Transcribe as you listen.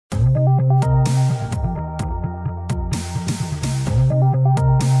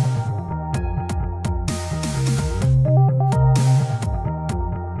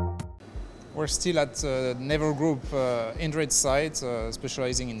We're still at Naval Group Indret site,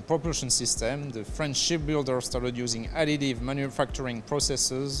 specializing in propulsion system. The French shipbuilder started using additive manufacturing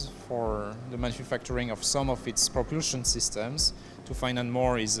processes for the manufacturing of some of its propulsion systems. To find out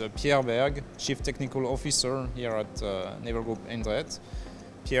more is Pierre Berg, Chief Technical Officer here at Naval Group Indret.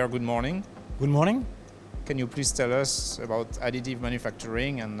 Pierre, good morning. Good morning. Can you please tell us about additive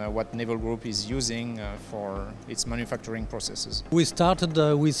manufacturing and what Naval Group is using for its manufacturing processes? We started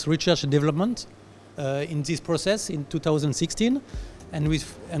with research and development in this process in 2016, and we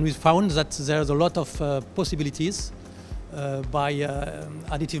found that there's a lot of possibilities by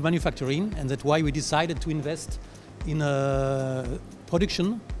additive manufacturing, and that's why we decided to invest in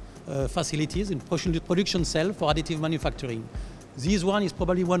production facilities, in production cell for additive manufacturing. This one is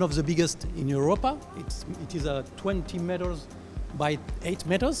probably one of the biggest in Europe. It is 20 meters by 8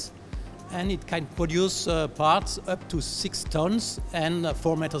 meters, and it can produce parts up to 6 tons and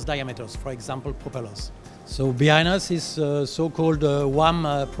 4 meters diameters, for example, propellers. So behind us is so-called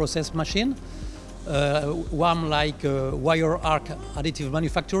WAM process machine. WAM like wire arc additive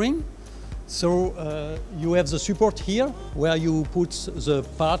manufacturing. So you have the support here where you put the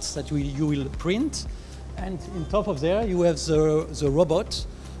parts that you will print. And on top of there, you have the robot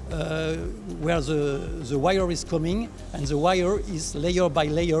where the wire is coming, and the wire is layer by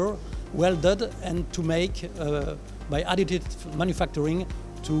layer welded, and to make by additive manufacturing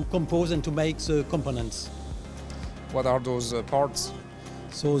to compose and to make the components. What are those parts?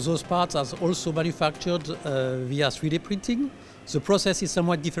 So those parts are also manufactured via 3D printing. The process is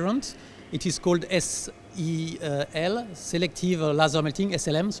somewhat different. It is called SEL, selective laser melting,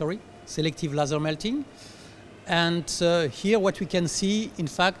 SLM, sorry. Selective laser melting. And here what we can see, in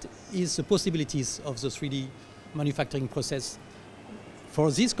fact, is the possibilities of the 3D manufacturing process.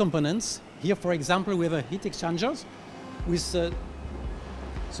 For these components, here, for example, we have a heat exchangers with the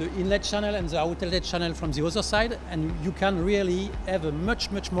inlet channel and the outlet channel from the other side, and you can really have a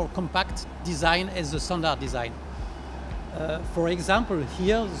much more compact design as the standard design. For example,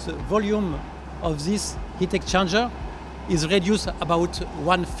 here, the volume of this heat exchanger is reduced about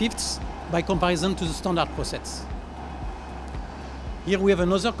 1/5 by comparison to the standard process. Here we have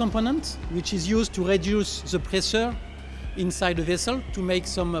another component which is used to reduce the pressure inside the vessel to make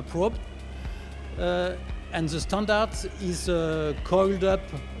some probe. And the standard is a coiled up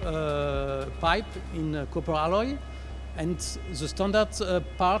pipe in copper alloy, and the standard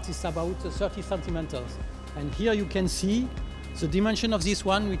part is about 30 centimeters. And here you can see the dimension of this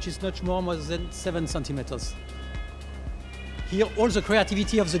one, which is much more than 7 centimeters. Here, all the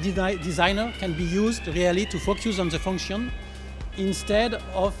creativity of the designer can be used really to focus on the function instead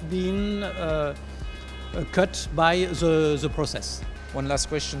of being cut by the process. One last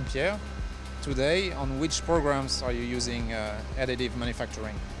question, Pierre. Today, on which programs are you using additive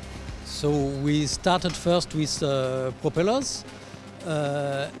manufacturing? So we started first with propellers,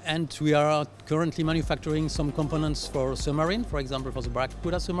 and we are currently manufacturing some components for submarine, for example, for the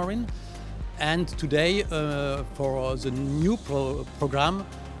Barracuda submarine. And today, for the new program,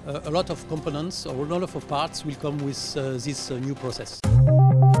 a lot of components or a lot of parts will come with this new process.